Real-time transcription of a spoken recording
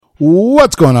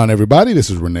What's going on, everybody?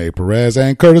 This is Renee Perez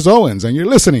and Curtis Owens, and you're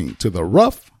listening to the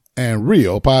Rough and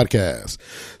Real podcast.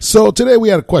 So today we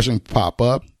had a question pop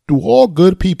up. Do all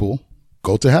good people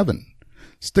go to heaven?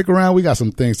 Stick around. We got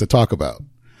some things to talk about.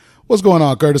 What's going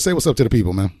on, Curtis? Say what's up to the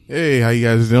people, man. Hey, how you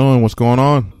guys doing? What's going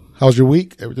on? How's your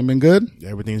week? Everything been good?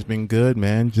 Everything's been good,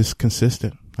 man. Just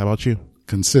consistent. How about you?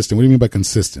 Consistent. What do you mean by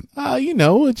consistent?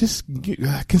 Just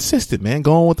consistent, man.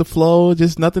 Going with the flow.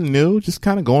 Just nothing new. Just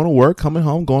kind of going to work, coming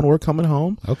home, going to work, coming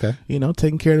home. Okay.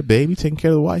 Taking care of the baby, taking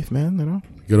care of the wife, man.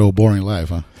 Good old boring life,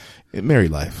 huh?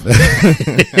 Married life.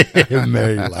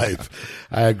 Married life.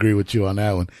 I agree with you on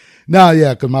that one. No,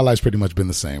 yeah, because my life's pretty much been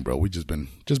the same, bro. We just been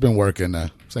working.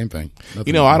 Same thing. I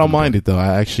don't mind it though.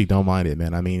 I actually don't mind it,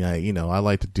 man. I mean, I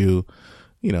like to do,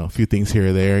 a few things here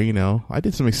or there. I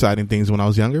did some exciting things when I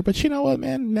was younger, but you know what,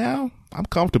 man? Now I'm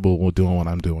comfortable with doing what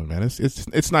I'm doing, man.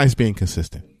 It's nice being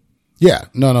consistent. Yeah,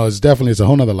 no, it's a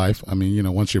whole nother life. I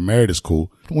mean, once you're married, it's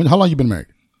cool. How long you been married?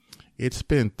 It's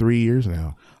been 3 years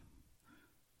now.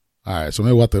 All right, so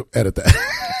maybe we'll have to edit that.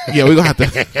 Yeah, we're gonna have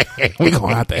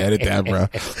to edit that, bro.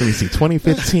 Let me see.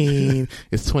 2015.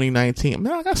 It's 2019.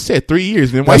 Man, like I said, 3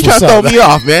 years, man. Why you trying to throw me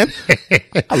off, man?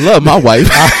 I love my wife.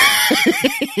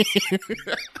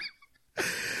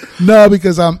 No,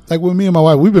 because like with me and my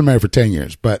wife, we've been married for 10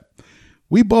 years, but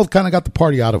we both kind of got the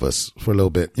party out of us for a little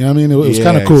bit. You know what I mean? It was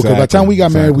kind of cool because by the time we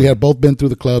got married, we had both been through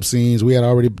the club scenes. We had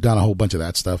already done a whole bunch of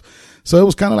that stuff. So it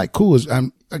was kind of like cool.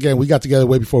 Again, we got together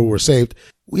way before we were saved.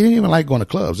 We didn't even like going to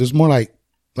clubs. It was more like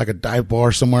a dive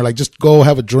bar somewhere, like just go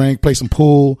have a drink, play some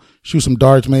pool, shoot some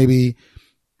darts, maybe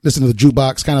listen to the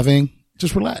jukebox kind of thing.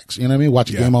 Just relax. You know what I mean?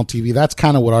 Watch a game on TV. That's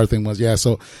kind of what our thing was. Yeah.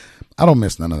 So I don't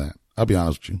miss none of that. I'll be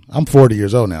honest with you. I'm 40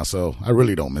 years old now, so I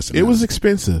really don't miss it. It was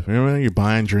expensive. Remember, you're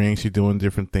buying drinks, you're doing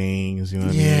different things. You know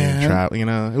what I mean?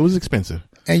 Travel. It was expensive.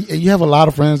 And you have a lot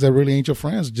of friends that really ain't your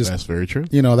friends. That's very true.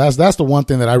 That's the one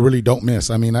thing that I really don't miss.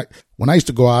 I mean, when I used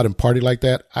to go out and party like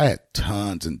that, I had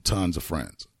tons and tons of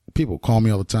friends. People call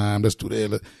me all the time. Let's do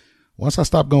that. Once I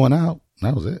stopped going out,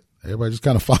 that was it. Everybody just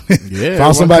kind of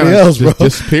found somebody else, bro.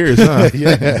 Disappears, huh?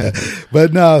 Yeah.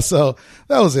 But no, so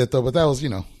that was it though. But that was,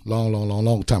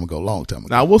 long time ago.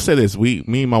 Now I will say this: me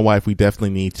and my wife, we definitely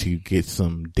need to get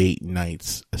some date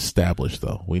nights established.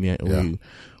 Though we haven't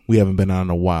been on in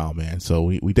a while, man. So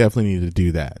we definitely need to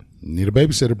do that. Need a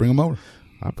babysitter? Bring them over.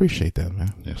 I appreciate that,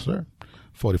 man. Yes, sir.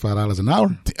 $45 an hour.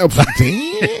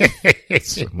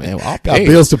 Damn. Man, I'll got pay.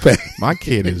 Bills to pay. My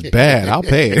kid is bad. I'll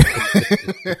pay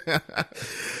it.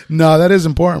 No, that is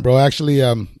important, bro. Actually,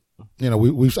 I've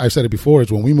said it before.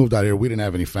 Is when we moved out here, we didn't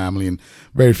have any family and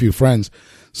very few friends.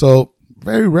 So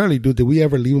very rarely did we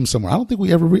ever leave them somewhere. I don't think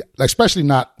we ever, especially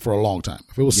not for a long time.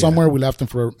 If it was somewhere, we left him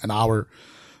for an hour.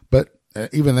 But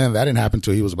even then, that didn't happen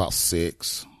until he was about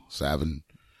 6, 7.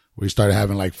 We started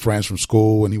having like friends from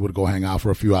school, and he would go hang out for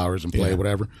a few hours and play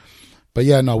whatever. But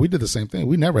yeah, no, we did the same thing.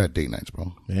 We never had date nights,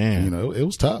 bro. Man, it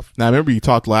was tough. Now I remember you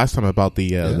talked last time about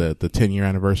the 10-year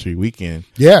anniversary weekend.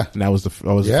 Yeah, and that was the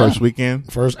first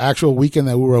weekend, first actual weekend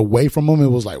that we were away from him. It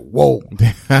was like whoa.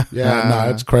 Yeah,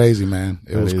 no, it's crazy, man.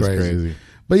 It was crazy.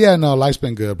 But yeah, no, life's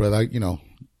been good, brother.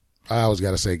 I always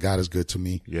got to say God is good to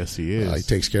me. Yes, He is. He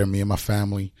takes care of me and my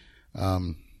family.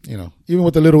 Even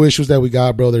with the little issues that we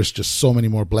got, bro, there's just so many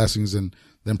more blessings than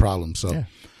problems.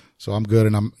 So I'm good,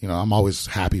 and I'm always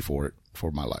happy for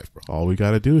my life, bro. All we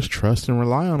got to do is trust and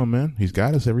rely on Him, man. He's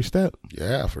got us every step.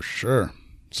 Yeah, for sure.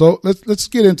 So let's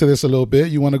get into this a little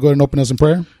bit. You want to go ahead and open us in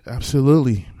prayer?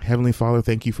 Absolutely. Heavenly Father,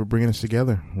 thank you for bringing us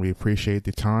together. We appreciate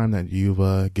the time that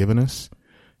you've given us,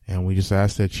 and we just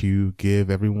ask that you give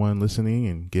everyone listening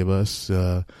and give us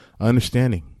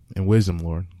understanding and wisdom,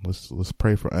 Lord. Let's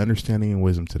pray for understanding and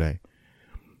wisdom today.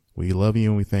 We love you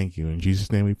and we thank you. In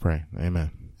Jesus' name we pray. Amen.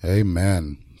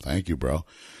 Amen. Thank you, bro.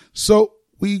 So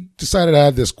we decided to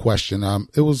add this question.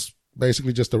 It was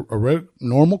basically just a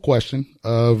normal question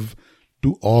of,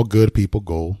 do all good people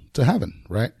go to heaven,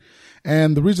 right?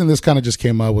 And the reason this kind of just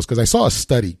came up was because I saw a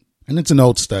study, and it's an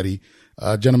old study.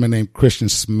 A gentleman named Christian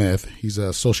Smith. He's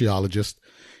a sociologist.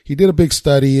 He did a big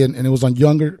study, and it was on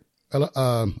younger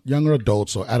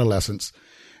adults or adolescents.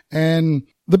 And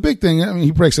the big thing,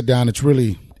 he breaks it down.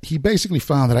 He basically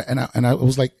found that, it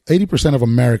was like 80% of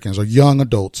Americans or young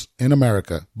adults in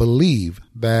America believe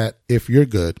that if you're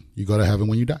good, you go to heaven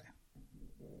when you die.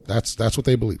 That's what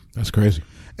they believe. That's crazy.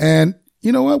 And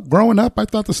you know what? Growing up, I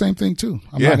thought the same thing too.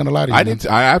 I'm not going to lie to you.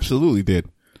 I absolutely did.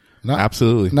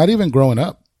 Absolutely. Not even growing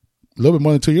up. A little bit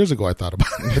more than 2 years ago, I thought about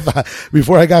it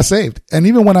before I got saved. And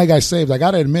even when I got saved, I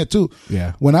got to admit too,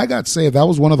 when I got saved, that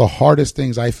was one of the hardest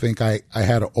things I think I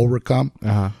had to overcome.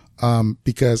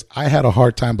 Because I had a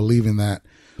hard time believing that,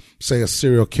 say, a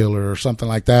serial killer or something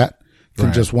like that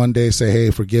can just one day say,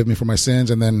 hey, forgive me for my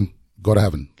sins, and then go to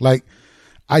heaven. Like,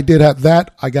 I did have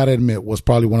that, I got to admit, was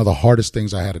probably one of the hardest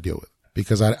things I had to deal with,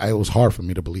 because it was hard for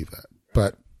me to believe that.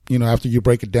 But, you know, after you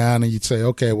break it down and you'd say,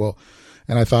 okay, well,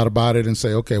 and I thought about it and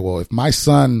say, okay, well, if my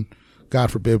son,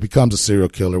 God forbid, becomes a serial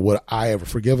killer, would I ever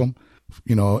forgive him?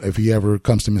 You know, if he ever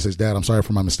comes to me and says, Dad, I'm sorry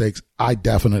for my mistakes, I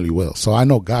definitely will. So I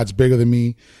know God's bigger than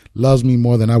me, loves me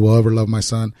more than I will ever love my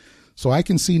son. So I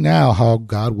can see now how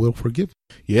God will forgive.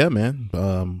 Yeah, man.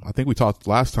 I think we talked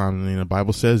last time, the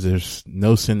Bible says there's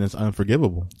no sin that's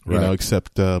unforgivable, you know,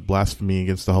 except blasphemy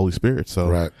against the Holy Spirit.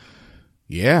 So,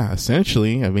 yeah,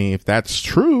 essentially, I mean, if that's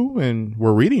true and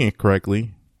we're reading it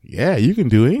correctly, yeah, you can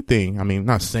do anything. I mean,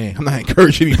 I'm not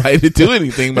encouraging anybody to do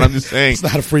anything, but I'm just saying it's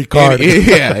not a free card.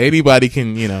 Anybody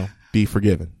can, you know, be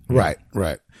forgiven. Right.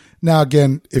 Now,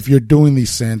 again, if you're doing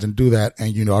these sins and do that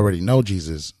and you already know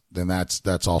Jesus, then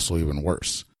that's also even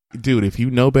worse. Dude, if you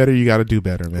know better, you got to do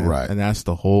better, man. Right. And that's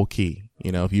the whole key.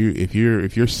 You know, if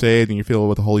you're saved and you're filled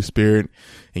with the Holy Spirit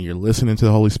and you're listening to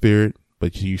the Holy Spirit,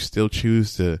 but you still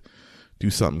choose to do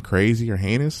something crazy or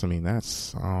heinous, I mean, I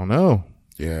don't know.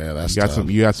 Yeah, that's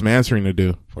you got some answering to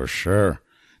do. For sure.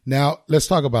 Now, let's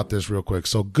talk about this real quick.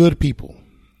 So, good people.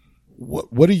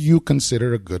 What do you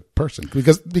consider a good person?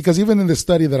 Because even in this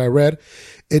study that I read,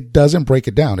 it doesn't break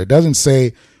it down. It doesn't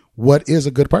say what is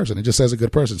a good person. It just says a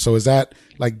good person. So is that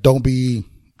like, don't be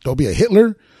a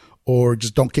Hitler, or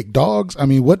just don't kick dogs? I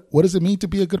mean, what does it mean to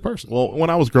be a good person? Well,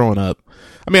 when I was growing up,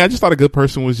 I mean, I just thought a good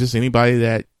person was just anybody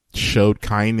that showed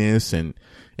kindness and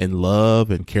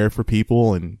love and cared for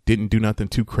people and didn't do nothing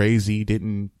too crazy,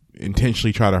 didn't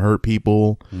intentionally try to hurt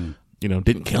people, you know,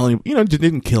 didn't kill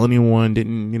anyone,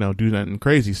 didn't, you know, do nothing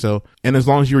crazy. So, and as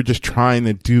long as you were just trying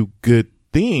to do good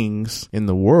things in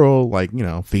the world, like, you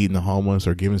know, feeding the homeless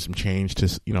or giving some change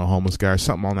to, you know, a homeless guy or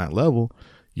something on that level,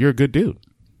 you're a good dude.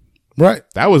 Right.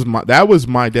 That was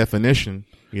my definition.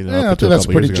 You know, yeah, I think that's a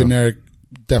pretty generic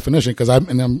definition, because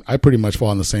I pretty much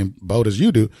fall in the same boat as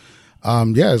you do.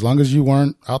 Yeah, as long as you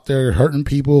weren't out there hurting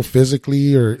people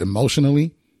physically or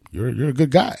emotionally, you're a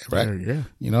good guy, right? Yeah.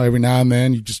 You know, every now and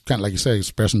then you just kind of, like you say,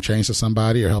 spare some change to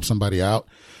somebody or help somebody out.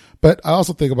 But I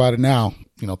also think about it now,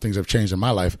 you know, things have changed in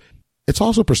my life. It's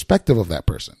also perspective of that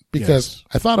person, because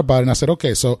I thought about it and I said,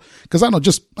 okay, so, because I'm going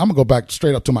to go back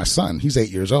straight up to my son. He's 8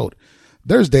 years old.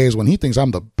 There's days when he thinks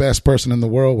I'm the best person in the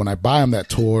world, when I buy him that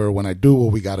tour, when I do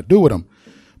what we got to do with him.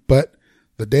 But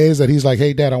the days that he's like,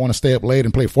 hey, Dad, I want to stay up late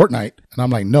and play Fortnite. And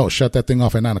I'm like, no, shut that thing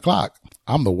off at 9:00.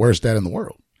 I'm the worst dad in the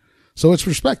world. So it's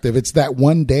perspective. It's that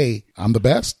one day I'm the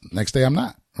best, next day I'm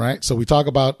not, right? So we talk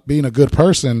about being a good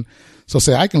person. So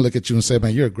say I can look at you and say,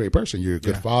 man, you're a great person. You're a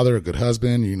good father, a good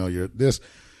husband. You know, you're this.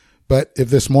 But if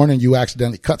this morning you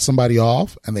accidentally cut somebody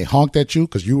off and they honked at you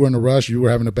because you were in a rush, you were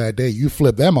having a bad day, you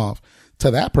flip them off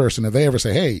to that person. If they ever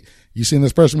say, hey, you seen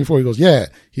this person before? He goes, yeah,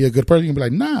 he a good person. You can be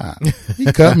like, nah, he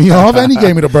cut me off and he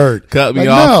gave me the bird. Cut me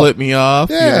off, flip me off.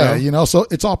 Yeah, you know, so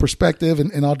it's all perspective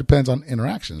and all depends on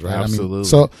interactions, right? Absolutely.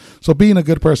 I mean, so being a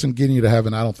good person getting you to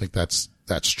heaven, I don't think that's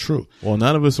true. Well,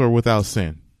 none of us are without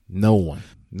sin. No one.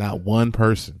 Not one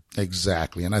person.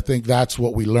 Exactly. And I think that's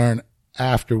what we learn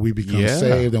after we become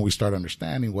saved and we start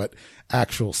understanding what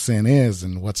actual sin is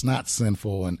and what's not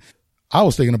sinful. And I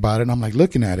was thinking about it and I'm like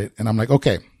looking at it and I'm like,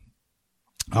 okay,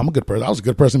 I'm a good person. I was a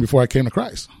good person before I came to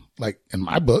Christ. Like in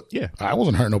my book, I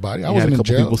wasn't hurting nobody. I wasn't in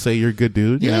jail. People say you're a good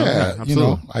dude. You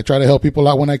know, I try to help people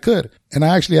out when I could. And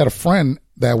I actually had a friend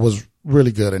that was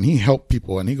really good and he helped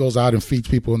people and he goes out and feeds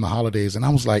people in the holidays. And I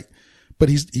was like, but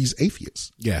he's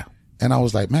atheist. Yeah. And I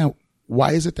was like, man,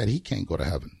 why is it that he can't go to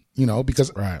heaven? You know,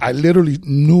 because I literally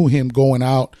knew him going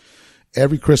out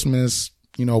every Christmas,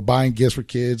 you know, buying gifts for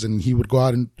kids, and he would go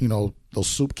out and, you know, those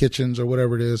soup kitchens or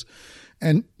whatever it is.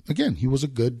 And again, he was a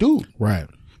good dude. Right.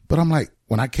 But I'm like,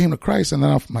 when I came to Christ, and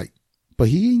then I'm like, but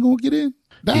he ain't going to get in.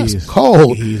 That's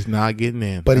cold. He's not getting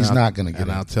in. But he's not going to get in.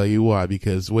 And I'll tell you why,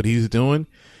 because what he's doing,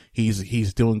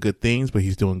 he's doing good things, but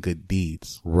he's doing good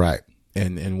deeds. Right.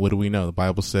 And what do we know? The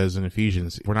Bible says in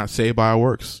Ephesians, we're not saved by our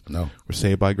works. No. We're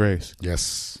saved by grace.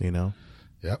 Yes. You know?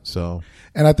 Yep. So.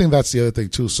 And I think that's the other thing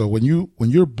too. So when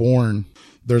you're born,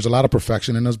 there's a lot of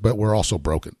perfection in us, but we're also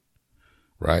broken.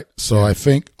 Right. So I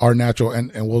think our natural,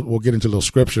 and we'll get into a little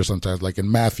scripture sometimes, like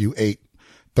in Matthew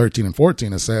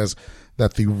 8:13-14, it says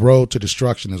that the road to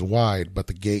destruction is wide, but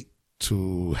the gate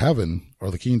to heaven or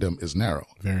the kingdom is narrow.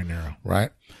 Very narrow.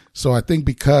 Right. So I think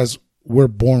because we're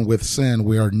born with sin,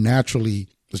 we are naturally,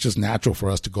 it's just natural for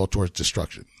us to go towards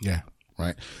destruction. Yeah.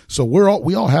 Right. So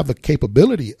we all have the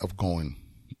capability of going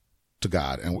to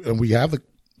God, and we have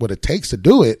what it takes to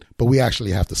do it, but we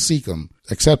actually have to seek him,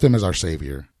 accept him as our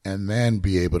savior, and then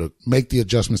be able to make the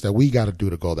adjustments that we got to do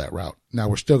to go that route. Now,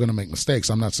 we're still going to make mistakes.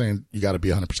 I'm not saying you got to be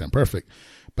 100% perfect,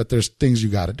 but there's things you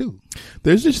got to do.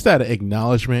 There's just that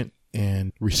acknowledgement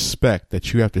and respect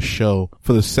that you have to show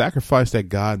for the sacrifice that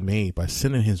God made by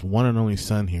sending his one and only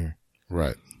son here.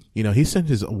 Right. You know, he sent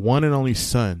his one and only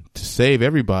son to save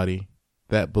everybody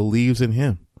that believes in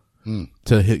him.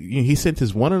 He sent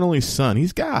his one and only son.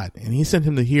 He's God, and he sent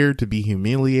him to here to be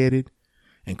humiliated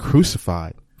and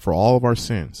crucified for all of our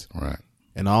sins. Right.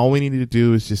 And all we need to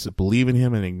do is just believe in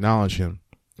him and acknowledge him.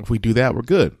 If we do that, we're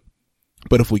good.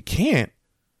 But if we can't,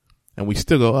 and we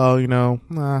still go, oh,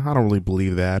 I don't really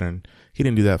believe that, and he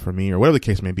didn't do that for me, or whatever the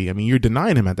case may be. I mean, you're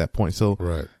denying him at that point. So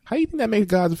right. How do you think that makes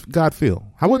God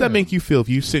feel? How would that make you feel if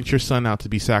you sent your son out to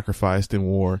be sacrificed in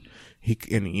war?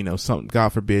 God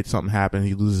forbid something happened,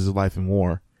 he loses his life in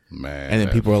war. Man. And then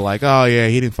people are like, oh yeah,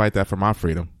 he didn't fight that for my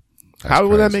freedom. How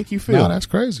would that make you feel? No, that's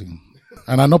crazy.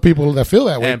 And I know people that feel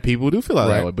that way. And people do feel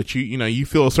that way, but you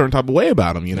feel a certain type of way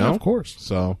about him, Yeah, of course.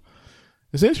 So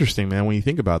it's interesting, man, when you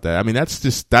think about that. I mean,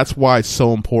 that's why it's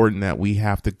so important that we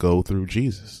have to go through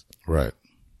Jesus. Right.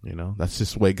 That's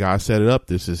just the way God set it up.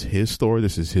 This is his story.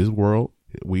 This is his world.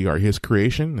 We are his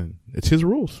creation, and it's his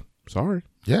rules. Sorry.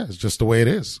 Yeah, it's just the way it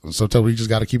is. Sometimes we just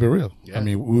got to keep it real. Yeah. I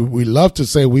mean, we love to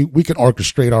say we can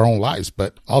orchestrate our own lives,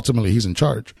 but ultimately he's in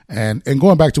charge. And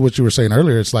going back to what you were saying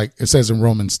earlier, it's like it says in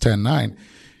Romans 10:9,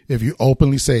 if you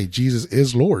openly say Jesus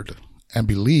is Lord and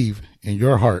believe in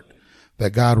your heart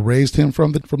that God raised him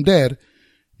from dead,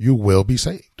 you will be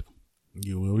saved.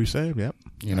 You will be saved.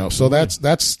 Yep. So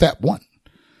that's step one.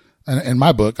 And in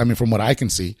my book, I mean, from what I can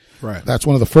see, right, that's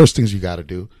one of the first things you got to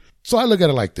do. So I look at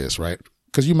it like this, right?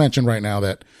 Because you mentioned right now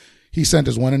that he sent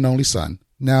his one and only son.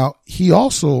 Now, he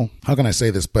also, how can I say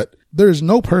this? But there is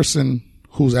no person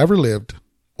who's ever lived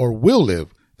or will live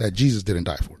that Jesus didn't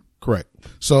die for. Correct.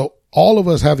 So all of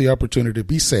us have the opportunity to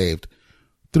be saved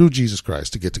through Jesus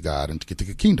Christ to get to God and to get to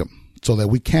the kingdom so that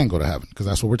we can go to heaven, because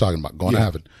that's what we're talking about, going to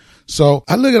heaven. So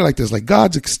I look at it like this, like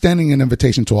God's extending an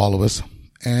invitation to all of us.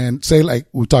 And say, like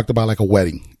we talked about, like a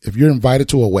wedding. If you're invited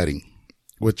to a wedding,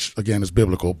 which again is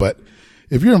biblical, but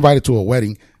if you're invited to a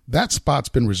wedding, that spot's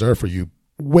been reserved for you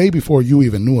way before you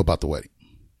even knew about the wedding.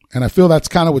 And I feel that's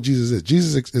kind of what Jesus is.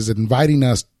 Jesus is inviting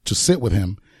us to sit with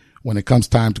him when it comes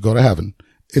time to go to heaven.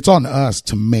 It's on us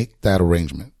to make that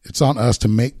arrangement. It's on us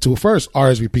to first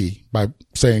RSVP by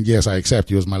saying, yes, I accept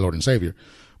you as my Lord and Savior,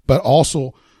 but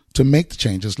also to make the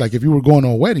changes. Like if you were going to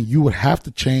a wedding, you would have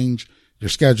to change your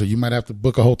schedule. You might have to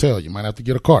book a hotel. You might have to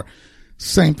get a car.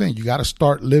 Same thing. You got to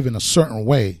start living a certain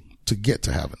way to get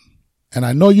to heaven. And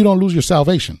I know you don't lose your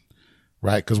salvation,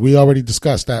 right? Because we already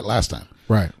discussed that last time.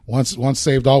 Right. Once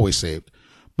saved, always saved.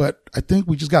 But I think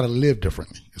we just got to live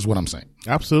differently is what I'm saying.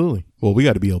 Absolutely. Well, we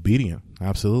got to be obedient.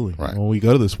 Absolutely. Right. When we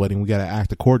go to this wedding, we got to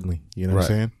act accordingly. You know what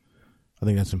Right. I'm saying? I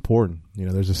think that's important.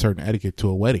 There's a certain etiquette to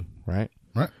a wedding, right?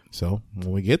 Right. So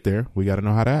when we get there, we got to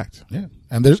know how to act. Yeah.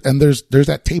 And there's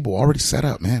that table already set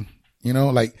up, man.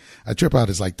 Like I trip out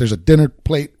is like there's a dinner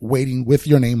plate waiting with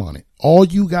your name on it. All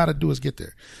you got to do is get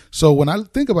there. So when I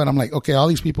think about it, I'm like, okay, all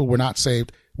these people were not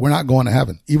saved. We're not going to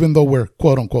heaven, even though we're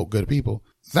quote unquote good people.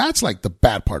 That's like the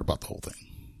bad part about the whole thing.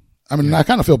 I mean, I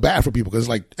kind of feel bad for people because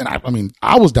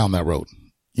I was down that road.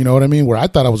 You know what I mean? Where I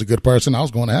thought I was a good person. I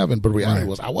was going to heaven, but reality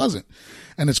was I wasn't.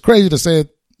 And it's crazy to say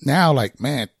it now, like,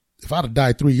 man, if I'd have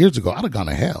died 3 years ago, I'd have gone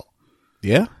to hell.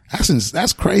 Yeah.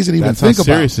 That's crazy to even That's think how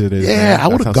about. serious it is. Yeah, Man. I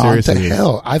would have gone to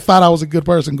hell. I thought I was a good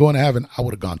person going to heaven. I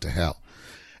would have gone to hell.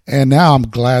 And now I'm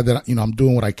glad that, I'm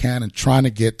doing what I can and trying to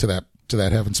get to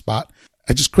that heaven spot.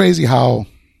 It's just crazy how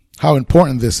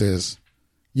important this is.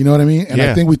 You know what I mean? And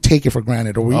I think we take it for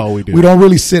granted, or we don't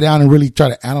really sit down and really try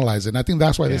to analyze it. And I think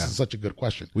that's why this is such a good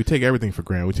question. We take everything for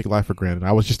granted. We take life for granted.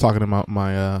 I was just talking to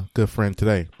my good friend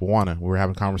today, Bawana. We were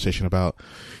having a conversation about,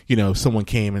 someone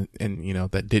came and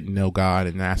that didn't know God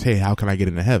and asked, hey, how can I get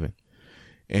into heaven?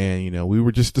 And, we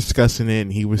were just discussing it,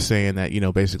 and he was saying that,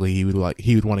 basically he would want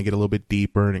to get a little bit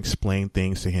deeper and explain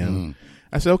things to him.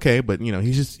 I said, okay, but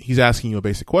he's asking you a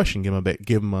basic question.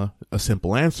 Give him a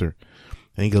simple answer.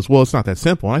 And he goes, well, it's not that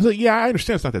simple. And I said, yeah, I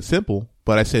understand it's not that simple.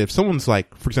 But I said, if someone's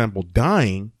like, for example,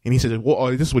 dying, and he said, well,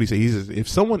 this is what he said. He says, if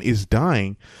someone is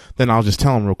dying, then I'll just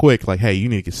tell him real quick, like, hey, you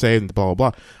need to get saved and blah,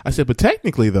 blah, blah. I said, but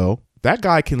technically though, that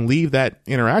guy can leave that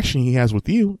interaction he has with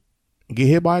you and get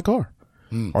hit by a car.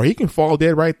 Or he can fall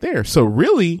dead right there. So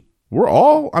really, we're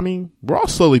all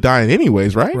slowly dying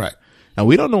anyways, right? Right. And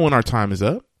we don't know when our time is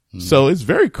up. So it's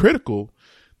very critical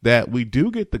that we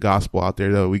do get the gospel out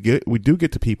there, though. We do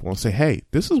get to people and say, hey,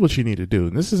 this is what you need to do.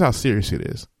 And this is how serious it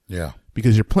is. Yeah.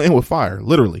 Because you're playing with fire,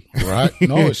 literally. Right.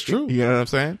 No, it's true. You know what I'm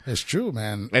saying? It's true,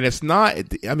 man. And it's not,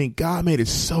 I mean, God made it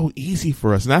so easy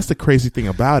for us. And that's the crazy thing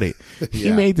about it.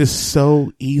 He made this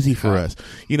so easy for us.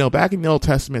 You know, back in the Old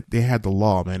Testament, they had the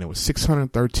law, man. It was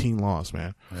 613 laws,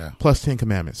 man. Yeah. Plus 10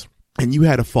 commandments. And you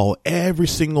had to follow every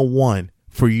single one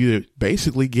for you to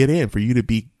basically get in, for you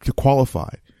to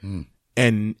qualify. Mm.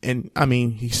 And I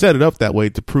mean, he set it up that way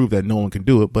to prove that no one can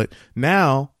do it. But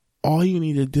now all you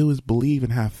need to do is believe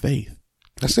and have faith.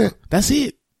 That's it. That's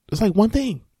it. It's like one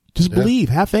thing. Just believe,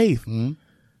 have faith. Mm-hmm.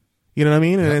 You know what I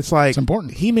mean? And it's like, it's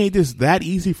important. He made this that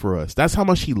easy for us. That's how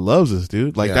much he loves us,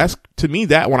 dude. Like that's, to me,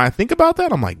 that when I think about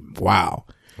that, I'm like, wow.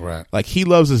 Right. Like he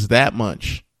loves us that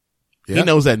much. Yeah. He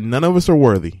knows that none of us are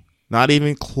worthy. Not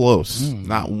even close.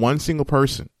 Not one single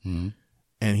person. Mm-hmm.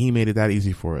 And he made it that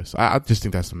easy for us. I just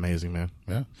think that's amazing, man.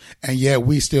 Yeah. And yet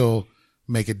we still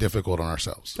make it difficult on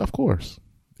ourselves. Of course.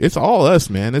 It's all us,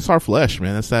 man. It's our flesh,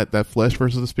 man. It's that flesh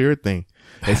versus the spirit thing.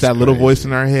 It's that little voice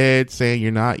in our head saying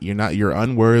you're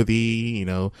unworthy, you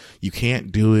know, you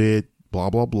can't do it, blah,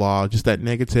 blah, blah. Just that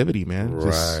negativity, man.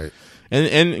 Right.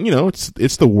 And you know,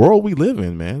 it's the world we live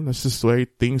in, man. That's just the way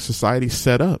society's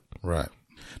set up. Right.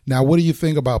 Now, what do you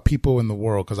think about people in the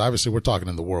world? Because obviously we're talking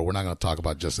in the world. We're not going to talk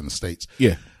about just in the States.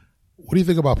 Yeah. What do you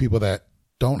think about people that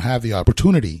don't have the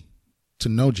opportunity to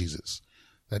know Jesus,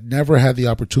 that never had the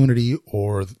opportunity,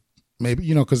 or maybe,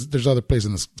 you know, because there's other places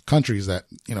in the countries that,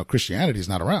 you know, Christianity is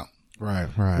not around. Right,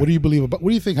 right. What do you believe about, what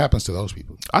do you think happens to those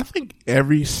people? I think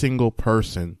every single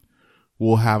person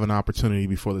will have an opportunity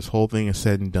before this whole thing is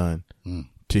said and done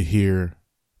to hear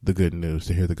the good news,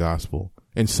 to hear the gospel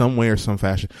in some way or some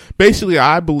fashion. Basically,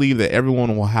 I believe that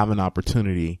everyone will have an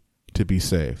opportunity to be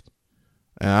saved.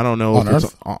 And I don't know if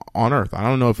it's on earth. I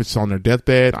don't know if it's on their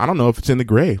deathbed. I don't know if it's in the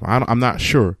grave. I'm not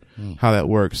sure how that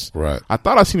works. Right. I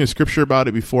thought I'd seen a scripture about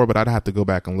it before, but I'd have to go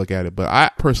back and look at it. But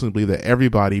I personally believe that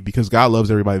everybody, because God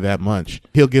loves everybody that much,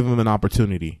 he'll give them an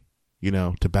opportunity, you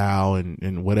know, to bow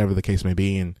and whatever the case may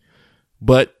be.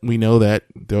 But we know that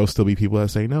there'll still be people that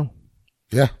say no.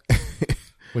 Yeah.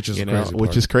 Which is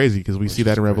which is crazy because we see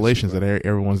that in Revelations that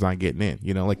everyone's not getting in.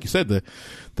 You know, like you said,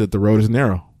 the road is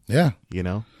narrow. Yeah. You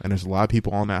know, and there's a lot of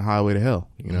people on that highway to hell,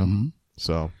 you know? Mm-hmm.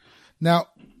 So now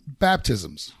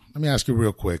baptisms, let me ask you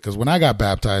real quick. Cause when I got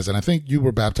baptized, and I think you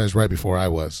were baptized right before I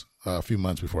was, a few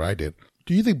months before I did.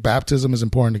 Do you think baptism is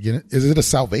important to get in? Is it a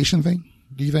salvation thing?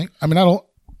 Do you think? I mean, I don't,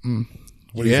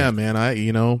 what do you think?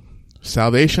 Man,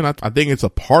 salvation, I think it's a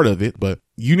part of it, but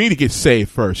you need to get saved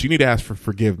first. You need to ask for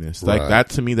forgiveness. Like that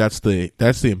to me, that's the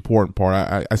important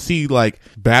part. I see like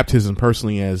baptism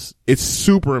personally as it's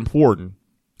super important.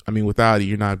 I mean, without it,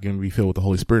 you're not going to be filled with the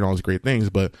Holy Spirit and all these great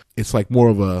things, but it's like more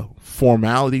of a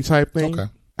formality type thing.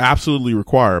 Okay. Absolutely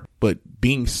required. But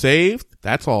being saved,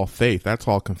 that's all faith. That's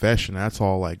all confession. That's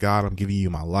all like, God, I'm giving you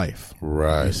my life.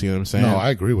 Right. You see what I'm saying? No, I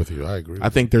agree with you. I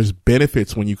think there's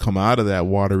benefits when you come out of that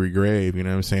watery grave. You know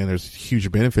what I'm saying? There's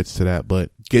huge benefits to that, but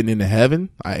getting into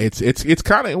heaven, it's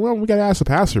kind of, well, we got to ask the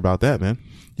pastor about that, man.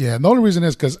 Yeah. And the only reason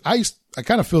is because I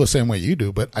kind of feel the same way you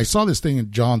do, but I saw this thing in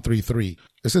John 3:3.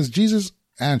 It says, Jesus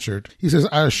answered, he says,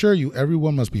 I assure you,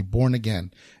 everyone must be born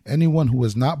again. Anyone who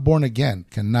is not born again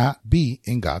cannot be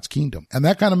in God's kingdom. And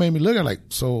that kind of made me look at like,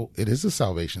 so it is a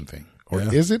salvation thing. Or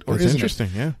is it? Or isn't interesting,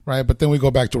 it? Yeah. Right. But then we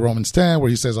go back to Romans 10 where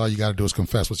he says, all you got to do is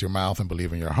confess with your mouth and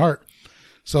believe in your heart.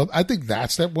 So I think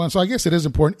that's step one. So I guess it is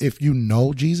important if you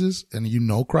know Jesus and you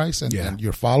know Christ and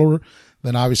you're a follower,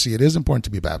 then obviously it is important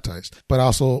to be baptized. But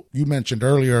also you mentioned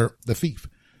earlier the thief.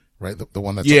 Right, the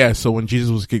one that's so when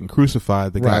Jesus was getting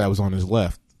crucified, the guy that was on his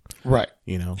left, right?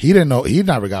 You know, he didn't know. He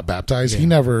never got baptized. He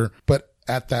never. But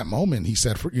at that moment, he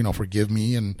said, forgive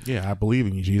me." And I believe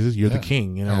in you, Jesus. You're the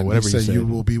King. You know, and whatever he said, you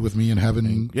will be with me in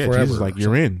heaven forever. Jesus, like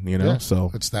you're in. You know,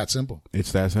 so it's that simple.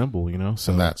 It's that simple. You know,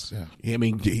 so and that's I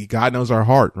mean, God knows our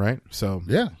heart, right? So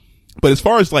yeah. But as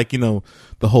far as like, the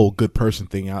whole good person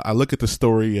thing, I look at the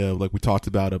story of like we talked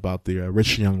about the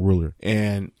rich young ruler.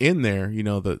 And in there,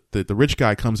 the rich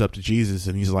guy comes up to Jesus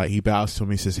and he's like, he bows to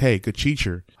him. He says, "Hey, good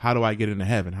teacher, how do I get into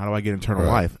heaven? How do I get eternal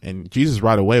life?" And Jesus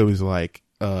right away was like,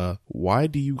 why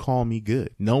do you call me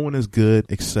good? No one is good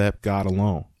except God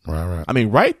alone. Right. I mean,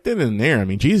 right then and there, I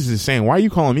mean, Jesus is saying, why are you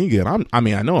calling me good? I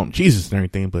know I'm Jesus and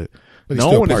everything, but he's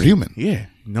no one is human. Yeah.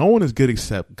 No one is good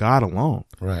except God alone.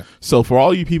 Right. So for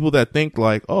all you people that think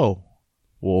like, oh,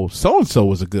 well, so-and-so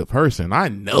was a good person, I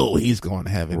know he's going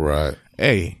to heaven. Right.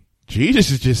 Hey,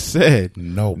 Jesus has just said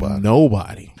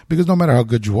nobody. Because no matter how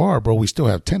good you are, bro, we still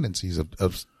have tendencies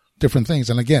of different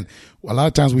things. And again, a lot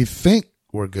of times we think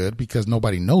we're good because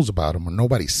nobody knows about them or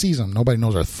nobody sees them. Nobody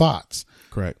knows our thoughts.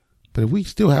 Correct. But if we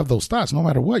still have those thoughts, no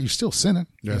matter what, you're still sinning.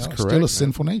 That's correct. Still a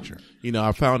sinful nature.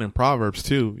 I found in Proverbs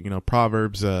too,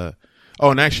 Proverbs, and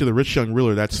actually the rich young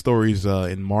ruler, that story's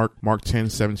in Mark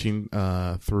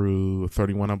 10:17 through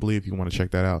 31, I believe, if you want to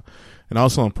check that out. And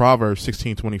also in Proverbs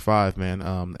 16:25, man,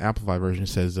 the Amplified version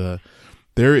says,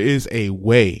 there is a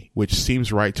way which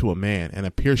seems right to a man and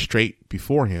appears straight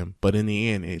before him, but in the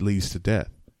end it leads to death.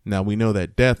 Now we know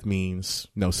that death means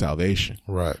no salvation.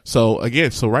 Right. So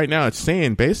right now it's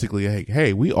saying basically,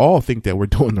 hey, we all think that we're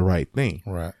doing the right thing.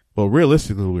 Right. But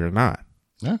realistically, we're not.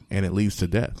 Yeah. And it leads to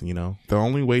death. The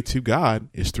only way to God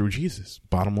is through Jesus.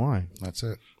 Bottom line. That's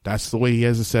it. That's the way he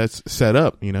has it set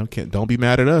up. Don't be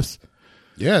mad at us.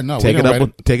 Yeah, no. Take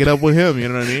it up with him. You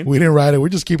know what I mean? We didn't write it. We're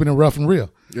just keeping it rough and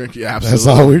real. Yeah, absolutely. That's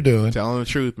all we're doing. Telling the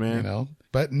truth, man.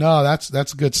 But no,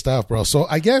 that's good stuff, bro. So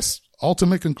I guess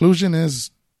ultimate conclusion is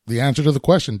the answer to the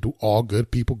question, do all good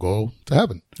people go to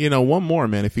heaven? One more,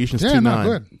 man. Ephesians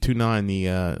 2:9,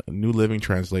 the New Living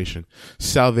Translation.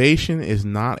 Salvation is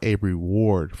not a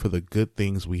reward for the good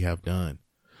things we have done.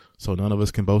 So none of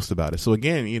us can boast about it. So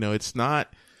again, it's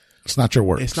not your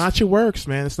works. It's not your works,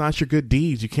 man. It's not your good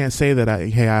deeds. You can't say that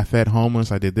I fed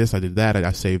homeless, I did this, I did that,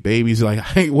 I saved babies,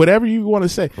 whatever you want to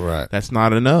say. Right. That's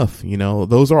not enough.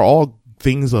 Those are all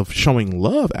things of showing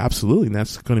love. Absolutely. And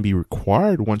that's going to be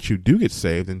required once you do get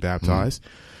saved and baptized,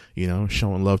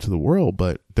 showing love to the world.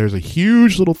 But there's a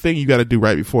huge little thing you got to do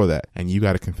right before that. And you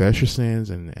got to confess your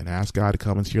sins and ask God to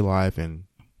come into your life and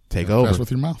take over. Confess with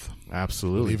your mouth.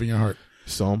 Absolutely. Believe in your heart.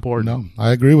 So important. No,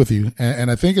 I agree with you. And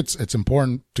I think it's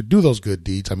important to do those good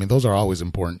deeds. I mean, those are always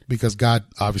important because God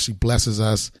obviously blesses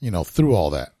us, through all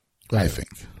that. Right. I think.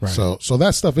 Right. So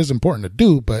that stuff is important to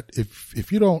do, but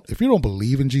if you don't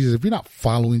believe in Jesus, if you're not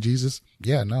following Jesus,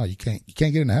 you can't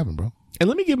get into heaven, bro. And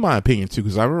let me give my opinion too,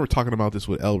 because I remember talking about this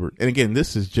with Albert. And again,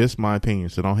 this is just my opinion,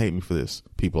 so don't hate me for this,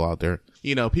 people out there.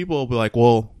 People will be like,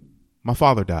 well, my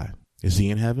father died. Is he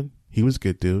in heaven? He was a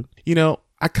good dude.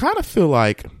 I kind of feel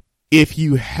like if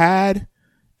you had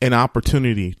an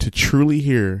opportunity to truly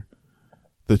hear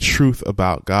the truth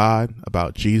about God,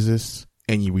 about Jesus,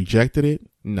 and you rejected it,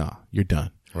 nah, you're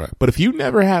done. Right. But if you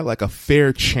never had a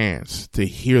fair chance to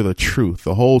hear the truth,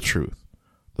 the whole truth,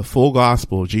 the full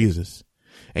gospel of Jesus,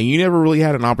 and you never really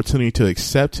had an opportunity to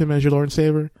accept him as your Lord and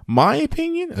Savior, my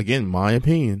opinion,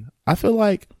 I feel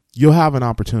like you'll have an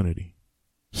opportunity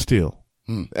still.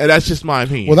 And that's just my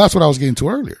opinion. Well, that's what I was getting to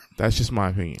earlier. That's just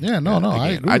my opinion. Yeah, no, I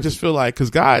agree. I just feel like, because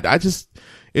God,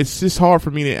 it's just hard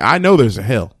for me to, I know there's a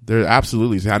hell. There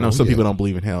absolutely is. I know some people don't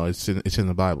believe in hell. It's in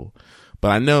the Bible. But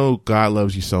I know God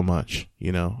loves you so much,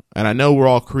 and I know we're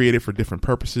all created for different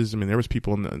purposes. I mean, there was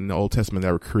people in the Old Testament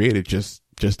that were created just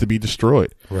to be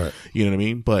destroyed. Right. You know what I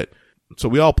mean? But so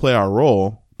we all play our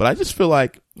role, but I just feel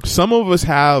like some of us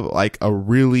have a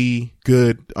really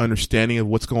good understanding of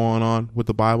what's going on with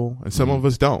the Bible, and some of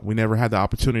us don't. We never had the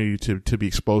opportunity to be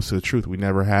exposed to the truth. We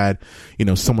never had,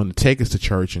 someone to take us to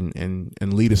church and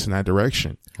lead us in that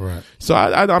direction. Right. So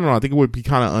I don't know. I think it would be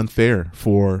kind of unfair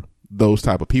for those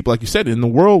type of people, like you said, in the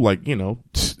world,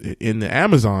 in the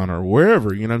Amazon or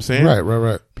wherever, you know what I'm saying?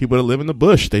 Right. People that live in the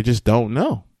bush, they just don't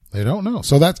know. They don't know.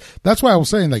 So that's why I was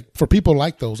saying, for people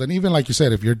like those, and even like you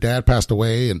said, if your dad passed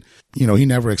away and, he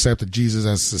never accepted Jesus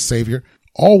as his savior,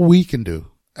 all we can do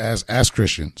as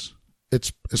Christians,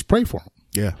 it's pray for him.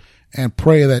 Yeah. And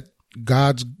pray that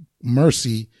God's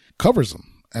mercy covers them.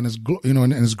 And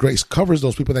and his grace covers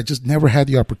those people that just never had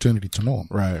the opportunity to know him.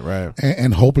 Right.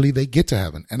 And hopefully they get to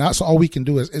heaven. And that's all we can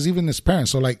do is even as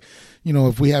parents. So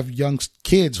if we have young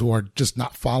kids who are just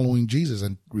not following Jesus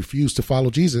and refuse to follow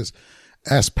Jesus,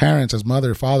 as parents, as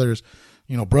mother, fathers,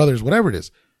 brothers, whatever it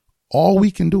is, all we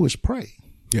can do is pray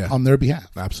on their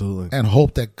behalf. Absolutely. And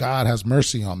hope that God has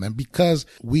mercy on them because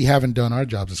we haven't done our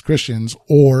jobs as Christians,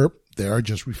 or they are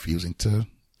just refusing to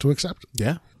accept it.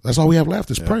 Yeah. That's all we have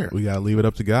left is prayer. We got to leave it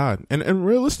up to God. And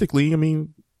realistically,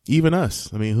 even us,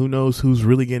 who knows who's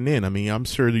really getting in? I'm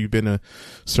sure you've been to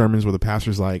sermons where the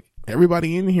pastor's like,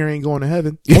 everybody in here ain't going to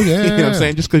heaven. Oh, yeah. You know what I'm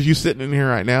saying? Just because you're sitting in here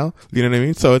right now. You know what I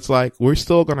mean? So it's like, we're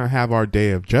still going to have our day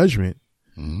of judgment.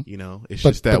 Mm-hmm. It's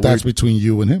just that. But that's between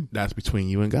you and him. That's between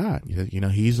you and God.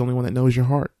 He's the only one that knows your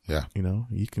heart. Yeah.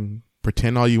 You can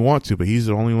pretend all you want to, but he's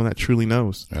the only one that truly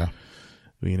knows. Yeah.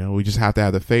 We just have to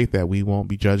have the faith that we won't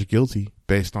be judged guilty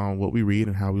based on what we read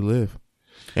and how we live,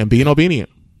 and being obedient.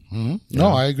 Mm-hmm. No,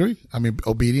 I agree.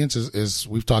 Obedience is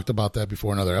we've talked about that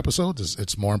before in other episodes.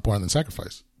 It's more important than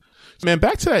sacrifice. Man,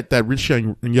 back to that rich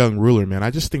young ruler, man. I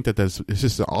just think it's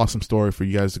just an awesome story for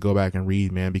you guys to go back and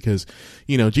read, man, because,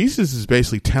 Jesus is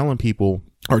basically telling people,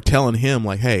 or telling him,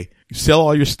 like, hey, sell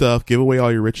all your stuff, give away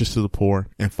all your riches to the poor,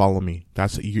 and follow me.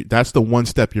 That's the one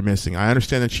step you're missing. I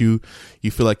understand that you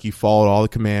feel like you followed all the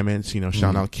commandments,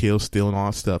 shout out, kill, steal, and all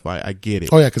that stuff. I get it.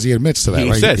 Oh yeah, because he admits to that. He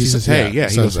right? says, he says, hey,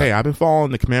 he goes, that. hey, I've been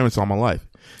following the commandments all my life.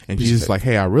 And Jesus is like,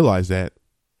 hey, I realize that.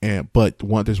 But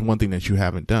there's one thing that you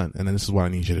haven't done. And then this is what I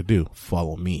need you to do.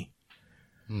 Follow me.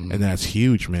 And that's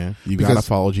huge, man. You got to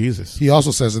follow Jesus. He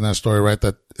also says in that story, right,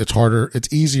 that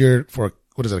it's easier for,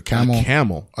 what is it, a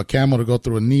camel to go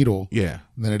through a needle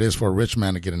than it is for a rich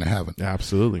man to get into heaven.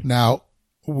 Absolutely. Now,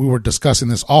 we were discussing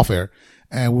this off air,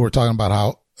 and we were talking about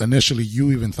how initially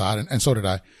you even thought, and so did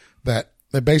I, that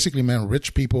basically meant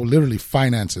rich people, literally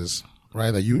finances,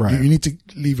 right? That you need to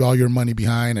leave all your money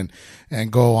behind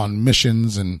and go on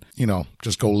missions and,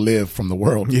 just go live from the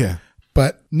world. Yeah.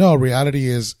 But no, reality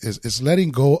is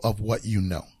letting go of what you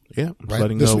know. Yeah. Right.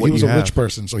 Letting go what he was you a have. rich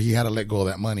person, so he had to let go of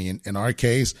that money. In our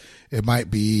case, it might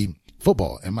be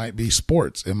football. It might be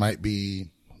sports. It might be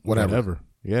whatever.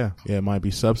 Yeah. Yeah. It might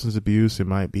be substance abuse. It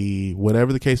might be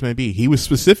whatever the case may be. He was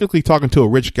specifically talking to a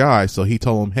rich guy. So he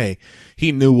told him, hey,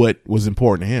 he knew what was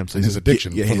important to him. So his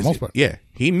addiction for the most part. Yeah.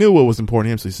 He knew what was important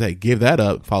to him. So he said, give that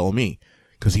up, follow me.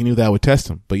 Cause he knew that would test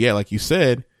him. But yeah, like you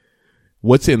said,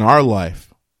 what's in our life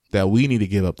that we need to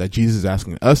give up, that Jesus is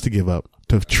asking us to give up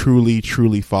to truly,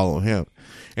 truly follow him.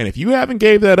 And if you haven't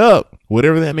gave that up,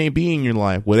 whatever that may be in your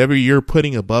life, whatever you're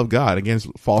putting above God against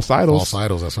false idols,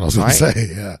 that's what I was going to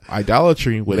say. Yeah.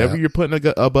 Idolatry, whatever you're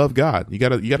putting above God, you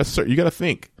gotta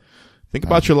think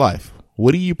about your life.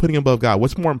 What are you putting above God?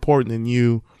 What's more important than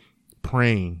you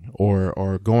praying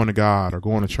or going to God or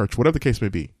going to church, whatever the case may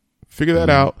be? Figure that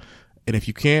out. And if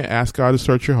you can't, ask God to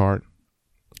search your heart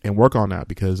and work on that,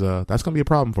 because that's going to be a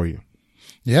problem for you.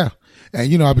 Yeah.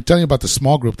 And, I've been telling you about the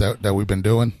small group that we've been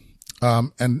doing.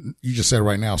 And you just said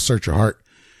right now, search your heart.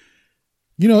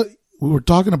 We were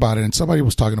talking about it, and somebody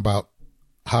was talking about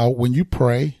how when you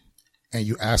pray and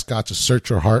you ask God to search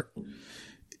your heart,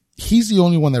 he's the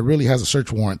only one that really has a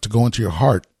search warrant to go into your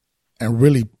heart and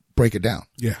really break it down.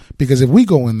 Yeah. Because if we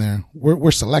go in there, we're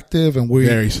selective and we're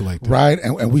very selective. Right.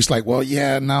 And we're like, well,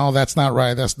 yeah, no, that's not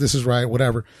right. This is right.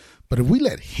 Whatever. But if we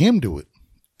let him do it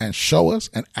and show us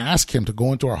and ask him to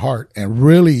go into our heart and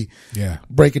really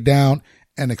break it down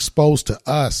and expose to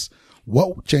us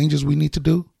what changes we need to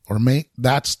do or make,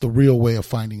 that's the real way of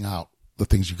finding out the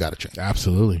things you got to change.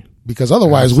 Absolutely. Because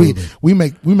otherwise we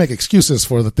make excuses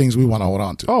for the things we want to hold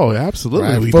on to. Oh,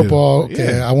 absolutely. Right? Football.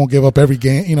 Okay. I won't give up every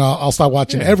game. I'll stop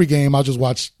watching every game. I'll just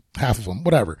watch half of them,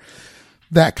 whatever,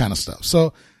 that kind of stuff.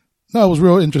 So no, it was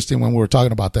real interesting when we were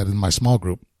talking about that in my small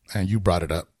group and you brought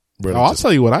it up. Really I'll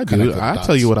tell you what I do. I'll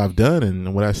tell you what I've done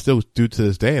and what I still do to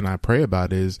this day. And I pray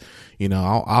about is,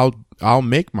 I'll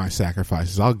make my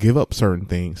sacrifices. I'll give up certain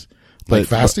things. Like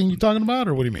fasting you talking about,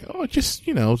 or what do you mean? Oh, just,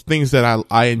 things that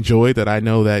I enjoy that I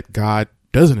know that God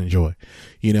doesn't enjoy,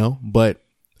 but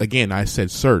again, I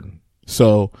said certain.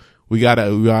 So we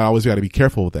always gotta be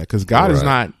careful with that, because God does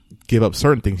not give up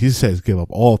certain things. He says give up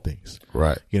all things.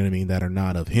 Right. You know what I mean? That are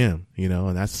not of him,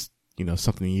 and that's,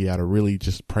 something you got to really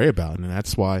just pray about. And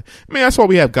that's why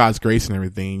we have God's grace and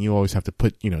everything. You always have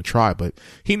to try, but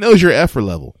he knows your effort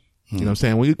level. You know what I'm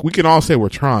saying? We can all say we're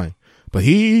trying, but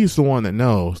he's the one that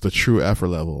knows the true effort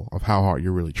level of how hard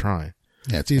you're really trying.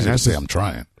 Yeah. It's easy to say I'm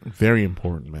trying. Very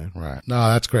important, man. Right. No,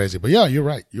 that's crazy. But yeah, you're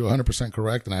right. You're 100%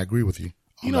 correct. And I agree with you.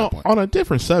 On a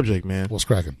different subject, man. What's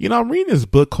cracking? I'm reading this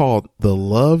book called The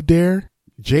Love Dare.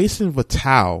 Jason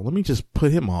Vitale. Let me just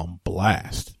put him on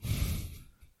blast.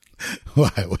 Why?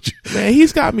 Man,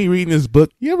 he's got me reading this book.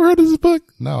 You ever heard of this book?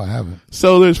 No, I haven't.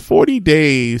 So there's 40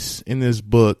 days in this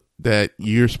book that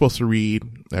you're supposed to read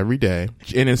every day,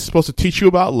 and it's supposed to teach you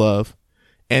about love,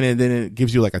 and then it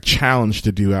gives you like a challenge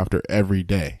to do after every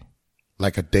day.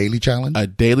 Like a daily challenge? A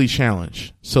daily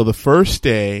challenge. So the first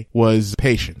day was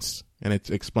patience, and it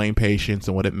explained patience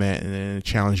and what it meant, and then it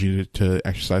challenged you to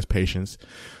exercise patience.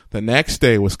 The next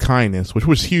day was kindness, which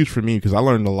was huge for me because I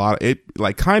learned a lot.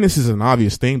 Kindness is an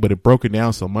obvious thing, but it broke it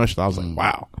down so much that I was like,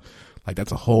 wow, like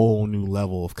that's a whole new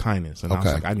level of kindness. And I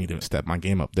was like, I need to step my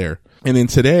game up there. And then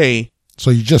today.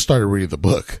 So you just started reading the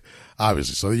book,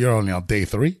 obviously. So you're only on day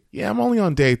 3? Yeah, I'm only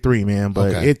on day 3, man.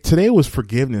 But today was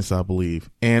forgiveness, I believe.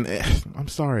 And I'm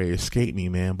sorry, it escaped me,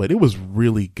 man. But it was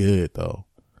really good, though.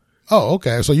 Oh,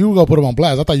 okay. So you were going to put him on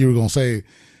blast. I thought you were going to say.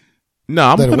 No,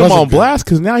 I'm that it putting him wasn't on good. blast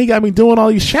because now he got me doing all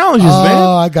these challenges, man.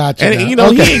 Oh, I got you. And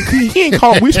now. he ain't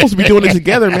called. We're supposed to be doing it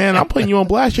together, man. I'm putting you on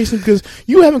blast, Jason, because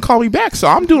you haven't called me back. So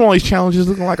I'm doing all these challenges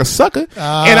looking like a sucker,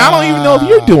 and I don't even know if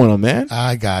you're doing them, man.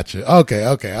 I got you.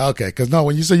 Okay. Because no,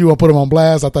 when you said you want to put him on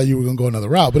blast, I thought you were going to go another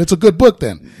route. But it's a good book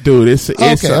then, dude. It's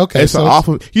okay. It's an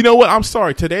awful. You know what? I'm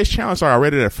sorry. Today's challenge. Sorry, I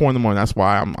read it at 4 a.m. That's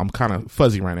why I'm kind of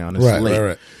fuzzy right now. And it's late.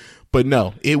 Right. But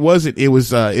no, it wasn't. It was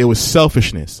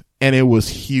selfishness. And it was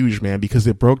huge, man, because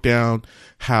it broke down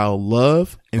how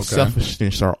love and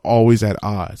selfishness are always at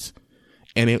odds.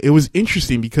 And it was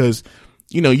interesting because,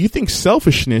 you think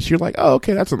selfishness, you're like, oh,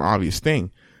 okay, that's an obvious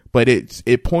thing. But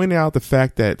it pointed out the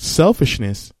fact that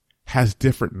selfishness has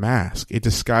different masks. It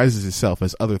disguises itself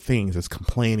as other things, as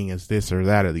complaining, as this or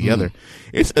that or the other.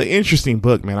 It's an interesting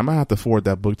book, man. I'm going to have to forward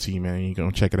that book to you, man. You're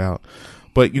going to check it out.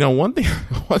 But one thing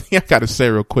I gotta say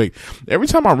real quick, every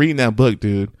time I'm reading that book,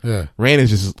 dude, Rain is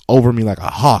just over me like a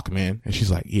hawk, man. And she's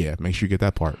like, yeah, make sure you get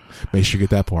that part. Make sure you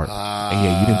get that part. And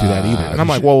yeah, you didn't do that either. And I'm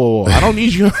like, whoa. I don't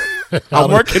need you. I'm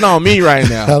working on me right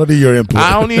now. I don't need your input.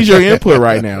 I don't need your input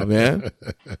right now, man.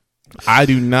 I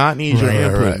do not need your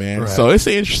input, man. Right. So it's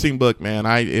an interesting book, man.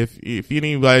 If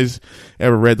anybody's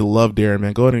ever read The Love Dare,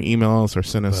 man, go ahead and email us or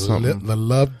send us something. The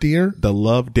Love Dare? The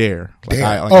Love Dare. Dare.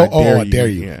 I dare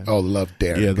you. Yeah. Oh, Love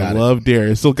Dare. Yeah, The Love Dare.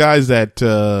 It's the guys that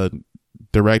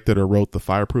directed or wrote the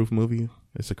Fireproof movie.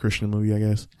 It's a Christian movie, I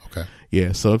guess. Okay.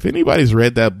 Yeah, so if anybody's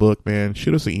read that book, man,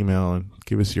 shoot us an email and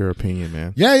give us your opinion,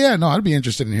 man. Yeah. No, I'd be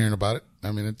interested in hearing about it.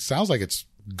 I mean, it sounds like it's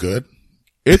good.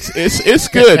 It's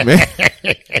good, man.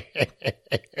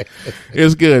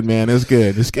 It's good, man. It's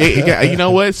good. You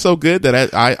know what? It's so good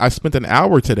that I spent an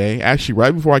hour today, actually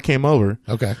right before I came over,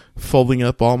 folding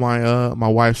up all my my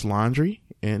wife's laundry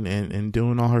and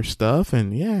doing all her stuff.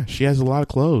 And yeah, she has a lot of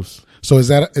clothes. So is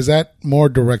that more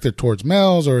directed towards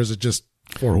males, or is it just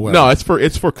for whoever? No,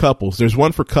 it's for couples. There's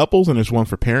one for couples and there's one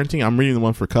for parenting. I'm reading the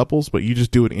one for couples, but you just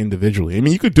do it individually. I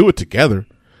mean, you could do it together,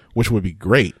 which would be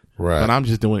great. Right. But I'm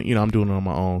just doing, I'm doing it on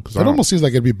my own. It almost seems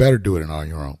like it'd be better doing it on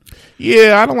your own.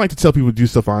 Yeah, I don't like to tell people to do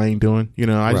stuff I ain't doing.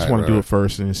 I just want to do it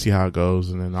first and see how it goes,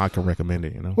 and then I can recommend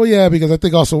it, Well, yeah, because I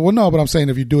think also, but I'm saying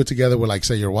if you do it together with, like,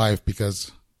 say, your wife,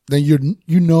 because then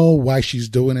you know why she's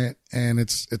doing it, and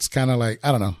it's kind of like,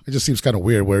 I don't know, it just seems kind of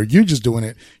weird where you're just doing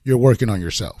it, you're working on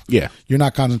yourself. Yeah. You're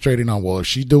not concentrating on, well, is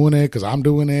she doing it because I'm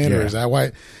doing it, or is that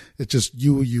why? It's just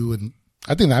you, and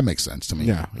I think that makes sense to me.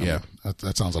 Yeah,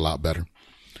 that sounds a lot better.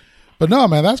 But no,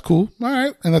 man, that's cool. All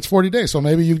right. And that's 40 days. So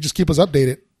maybe you just keep us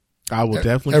updated. I will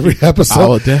definitely. Every episode. I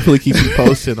will definitely keep you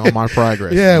posted on my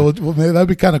progress. Yeah. Well, maybe that'd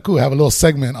be kind of cool. Have a little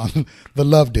segment on The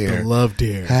Love Dare. The Love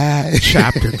Dare.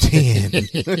 Chapter 10.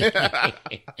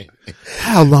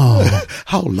 How long?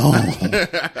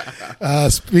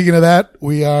 Speaking of that,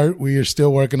 we are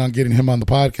still working on getting him on the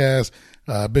podcast.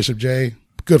 Bishop J,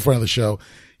 good friend of the show.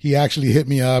 He actually hit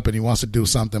me up and he wants to do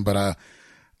something, but,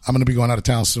 I'm going to be going out of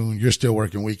town soon. You're still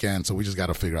working weekend, so we just got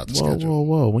to figure out the schedule.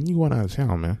 Whoa. When you going out of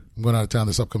town, man? I'm going out of town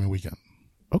this upcoming weekend.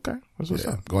 Okay. What's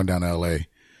up? Going down to L.A. I'm going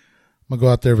to go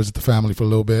out there, visit the family for a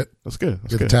little bit. That's good.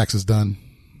 Get the taxes done.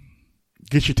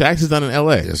 Get your taxes done in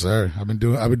L.A.? Yes, sir. I've been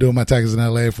doing my taxes in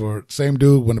L.A. for same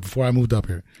dude before I moved up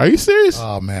here. Are you serious?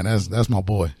 Oh, man, that's my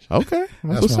boy. Okay.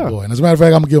 That's my boy. And as a matter of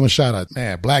fact, I'm going to give him a shout out.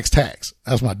 Man, Black's Tax.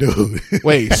 That's my dude.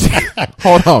 Wait.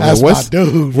 Hold on. That's my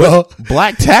dude, bro.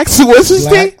 Black Tax? What's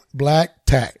his name? Black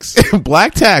Tax.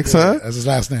 Black Tax, huh? That's his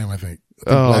last name, I think.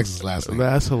 Black's his last name.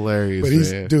 That's hilarious. But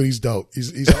he's dope.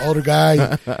 He's an older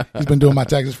guy. He's been doing my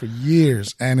taxes for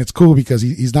years, and it's cool because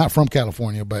he's not from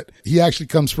California, but he actually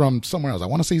comes from somewhere else. I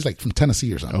want to say he's like from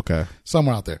Tennessee or something. Okay,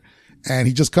 somewhere out there, and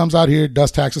he just comes out here,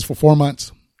 does taxes for 4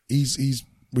 months. He's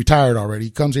retired already.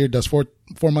 He comes here, does four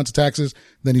months of taxes,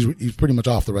 then he's pretty much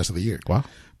off the rest of the year. Wow.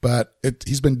 But he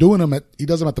does them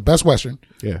at the Best Western,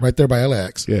 right there by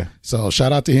LAX. Yeah. So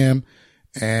shout out to him,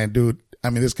 and dude, I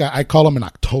mean, this guy, I call him in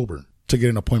October to get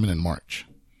an appointment in March.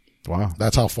 Wow.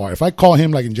 That's how far. If I call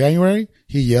him like in January,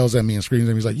 he yells at me and screams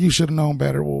at me. He's like, you should have known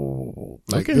better.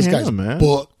 Like, this guy's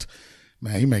booked.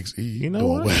 Man, he know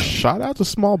what? Well. Shout out to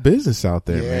small business out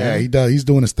there, man. Yeah, he does. He's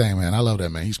doing his thing, man. I love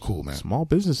that, man. He's cool, man. Small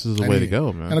business is the way to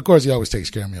go, man. And of course, he always takes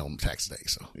care of me on tax day.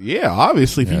 So yeah,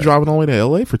 obviously, if you're driving all the way to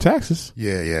LA for taxes.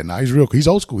 Yeah. No, he's real cool. He's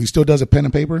old school. He still does it pen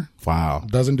and paper. Wow.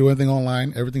 Doesn't do anything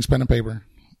online. Everything's pen and paper.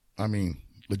 I mean,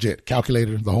 legit.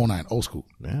 Calculator, the whole nine. Old school.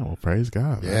 Yeah, well, praise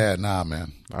God. Man. Yeah, nah,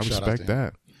 man. I respect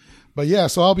that. But yeah,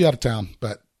 so I'll be out of town.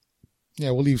 But yeah,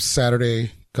 we'll leave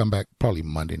Saturday, come back probably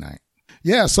Monday night.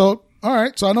 Yeah, so, all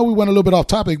right. So I know we went a little bit off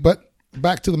topic, but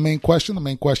back to the main question. The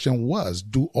main question was,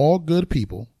 do all good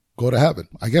people go to heaven?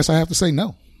 I guess I have to say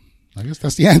no. I guess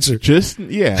that's the answer. Just,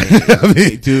 yeah. I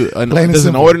mean, Does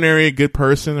an ordinary good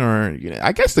person, or, you know,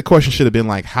 I guess the question should have been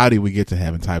like, how do we get to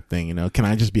heaven type thing? You know, can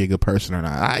I just be a good person or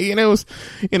not? You know, it was,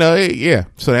 you know, yeah.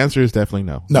 So the answer is definitely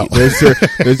no. No. There's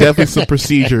definitely some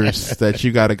procedures that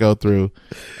you got to go through,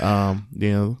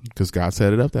 you know, because God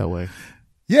set it up that way.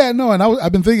 Yeah, no, and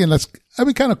I've been thinking that'd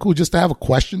be kind of cool just to have a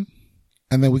question,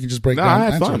 and then we can just break down I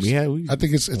had answers. fun. I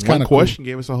think it's kind of one cool. question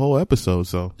gave us a whole episode.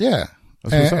 So Yeah,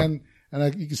 and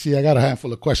you can see I got a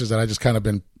handful of questions that I just kind of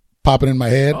been popping in my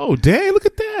head. oh dang, look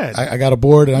at that! I got a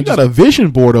board, and You got a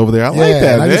vision board over there. I like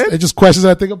that, man. It's just questions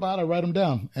I think about. I write them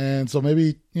down, and so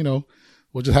maybe, you know,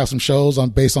 we'll just have some shows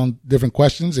based on different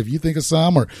questions. If you think of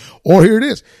some, or here it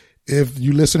is. If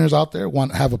you listeners out there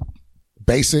have a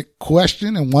basic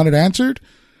question and want it answered,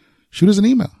 shoot us an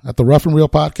email at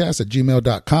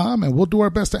theroughandrealpodcast@gmail.com, and we'll do our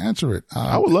best to answer it.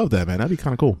 I would love that, man. That'd be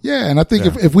kind of cool. Yeah. And I think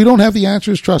if we don't have the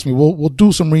answers, trust me, we'll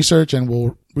do some research, and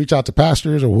we'll reach out to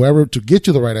pastors or whoever to get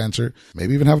you the right answer.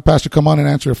 Maybe even have a pastor come on and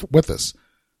answer it with us.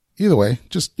 Either way,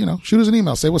 just, you know, shoot us an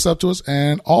email, say what's up to us.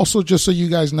 And also, just so you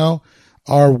guys know,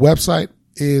 our website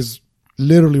is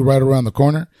literally right around the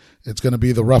corner. It's going to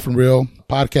be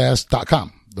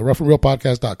theroughandrealpodcast.com.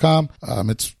 theroughandrealpodcast.com.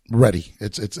 It's ready.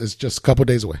 It's just a couple of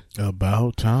days away.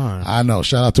 About time. I know.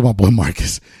 Shout out to my boy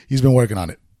Marcus. He's been working on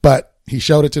it, but he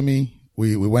showed it to me.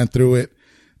 We went through it,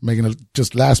 making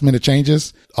just last minute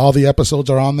changes. All the episodes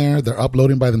are on there. They're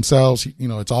uploading by themselves. You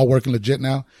know, it's all working legit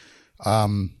now.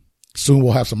 Soon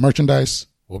we'll have some merchandise.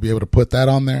 We'll be able to put that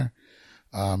on there.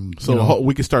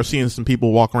 We can start seeing some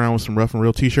people walk around with some Rough and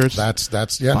Real t-shirts.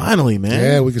 That's yeah. Finally, man.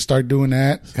 Yeah, we can start doing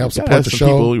that. Help support the some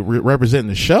show. People representing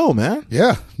the show, man.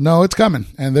 Yeah, no, it's coming.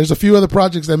 And there's a few other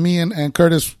projects that me and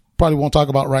Curtis probably won't talk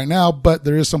about right now, but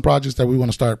there is some projects that we want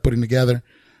to start putting together,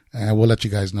 and we'll let you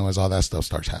guys know as all that stuff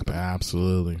starts happening.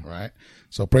 Absolutely. Right.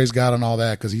 So praise God on all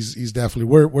that, because he's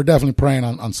definitely, we're definitely praying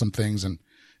on some things, and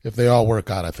if they all work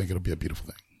out, I think it'll be a beautiful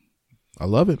thing. I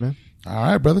love it, man. All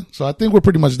right, brother. So I think we're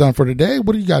pretty much done for today.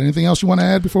 What do you got? Anything else you want to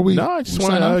add before we? No, I just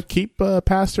want to keep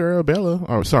Pastor Arabella,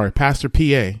 or sorry, Pastor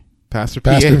PA, Pastor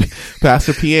PA,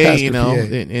 you know,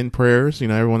 in prayers. You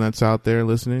know, everyone that's out there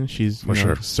listening, she's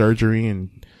surgery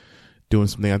and doing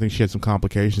something. I think she had some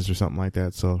complications or something like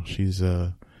that. So she's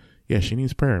she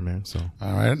needs prayer, man. So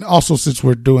all right. And also, since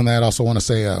we're doing that, I also want to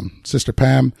say, Sister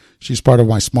Pam, she's part of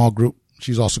my small group.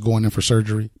 She's also going in for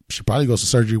surgery. She probably goes to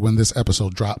surgery when this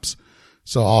episode drops.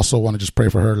 So I also want to just pray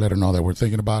for her, let her know that we're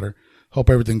thinking about her. Hope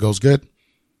everything goes good.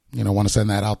 You know, want to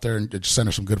send that out there and just send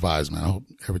her some good vibes, man. I hope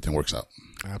everything works out.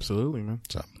 Absolutely, man.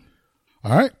 So,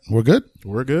 all right. We're good?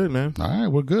 We're good, man. All right.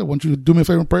 We're good. Why don't you do me a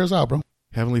favor and pray us out, bro?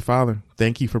 Heavenly Father,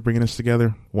 thank you for bringing us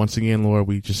together. Once again, Lord,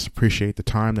 we just appreciate the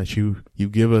time that you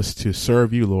give us to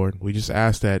serve you, Lord. We just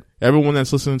ask that everyone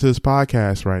that's listening to this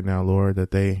podcast right now, Lord, that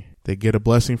they get a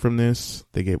blessing from this.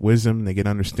 They get wisdom, they get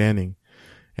understanding,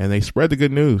 and they spread the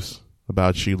good news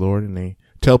about you, Lord, and they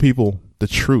tell people the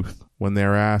truth when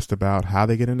they're asked about how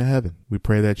they get into heaven. We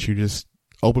pray that you just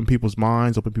open people's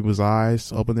minds, open people's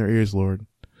eyes, open their ears, Lord,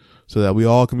 so that we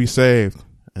all can be saved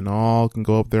and all can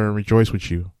go up there and rejoice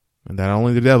with you, and that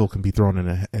only the devil can be thrown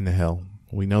into hell.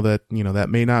 We know that, you know, that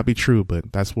may not be true,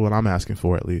 but that's what I'm asking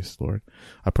for, at least, Lord.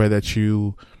 I pray that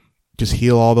you just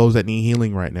heal all those that need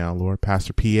healing right now, Lord.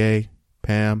 Pastor PA,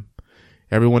 Pam,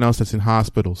 everyone else that's in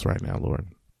hospitals right now, Lord.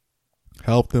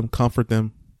 Help them, comfort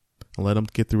them, and let them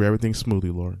get through everything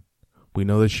smoothly, Lord. We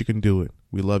know that you can do it.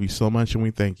 We love you so much, and we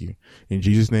thank you. In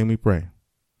Jesus' name we pray.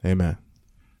 Amen.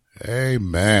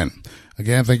 Amen.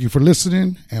 Again, thank you for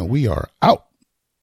listening, and we are out.